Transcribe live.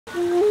My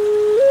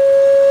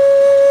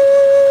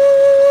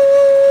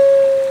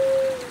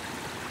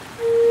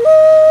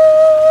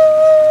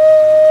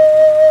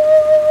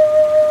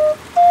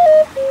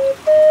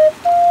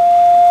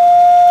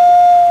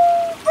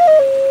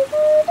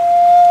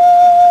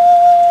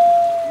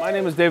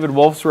name is David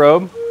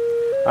Wolfsrobe.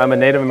 I'm a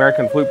Native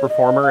American flute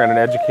performer and an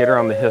educator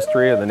on the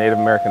history of the Native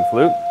American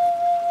flute.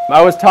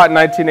 I was taught in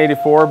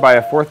 1984 by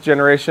a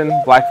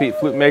fourth-generation Blackfeet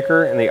flute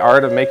maker in the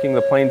art of making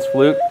the Plains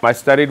flute. I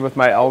studied with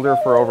my elder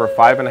for over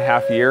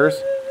 5.5 years.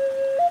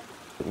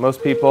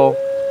 Most people,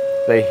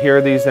 they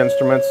hear these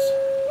instruments,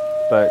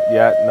 but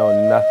yet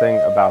know nothing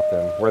about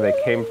them, where they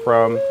came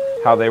from,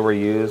 how they were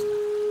used.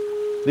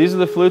 These are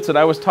the flutes that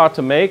I was taught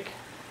to make.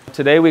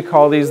 Today we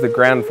call these the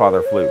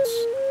grandfather flutes.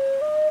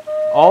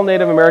 All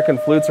Native American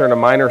flutes are in a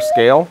minor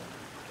scale.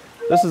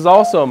 This is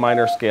also a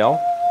minor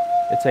scale.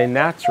 It's a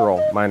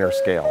natural minor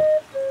scale.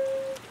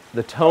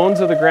 The tones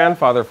of the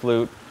grandfather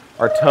flute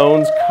are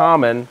tones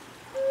common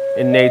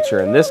in nature,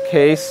 in this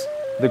case,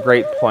 the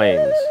Great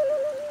Plains.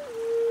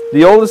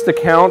 The oldest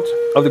account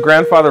of the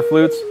grandfather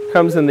flutes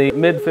comes in the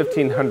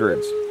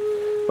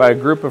mid-1500s by a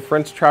group of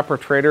French trapper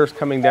traders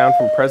coming down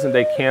from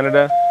present-day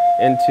Canada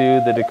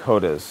into the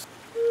Dakotas.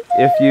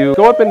 If you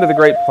go up into the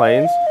Great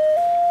Plains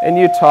and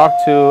you talk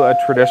to a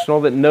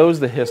traditional that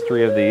knows the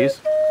history of these,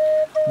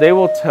 they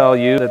will tell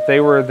you that they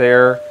were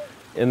there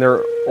in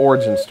their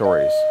origin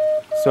stories.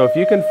 So if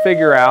you can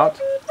figure out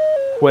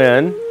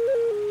when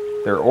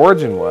their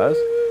origin was,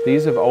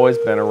 these have always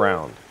been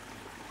around.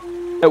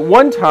 At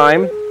one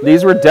time,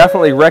 these were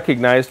definitely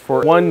recognized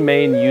for one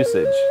main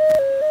usage.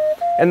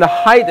 And the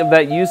height of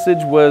that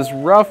usage was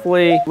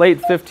roughly late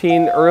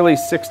early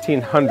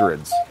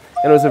 1600s.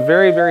 And it was a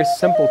very, very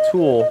simple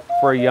tool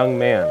for a young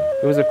man.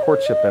 It was a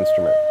courtship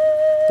instrument.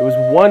 It was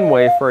one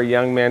way for a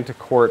young man to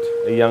court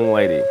a young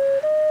lady.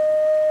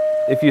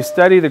 If you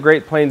study the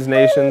Great Plains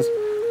nations,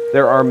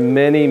 there are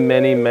many,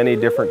 many, many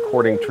different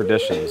courting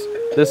traditions.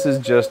 This is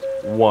just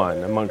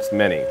one amongst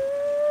many.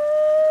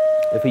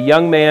 If a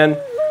young man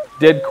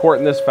did court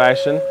in this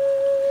fashion,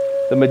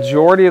 the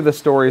majority of the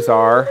stories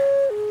are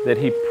that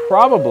he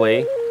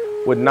probably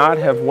would not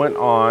have went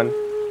on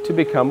to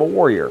become a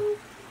warrior.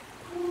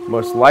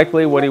 Most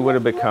likely what he would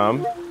have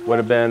become would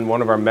have been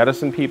one of our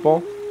medicine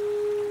people,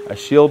 a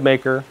shield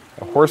maker,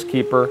 a horse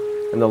keeper,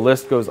 and the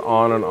list goes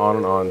on and on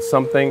and on.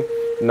 Something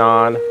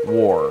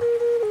non-war,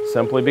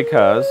 simply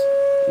because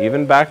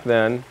even back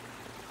then,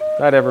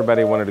 not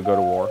everybody wanted to go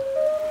to war.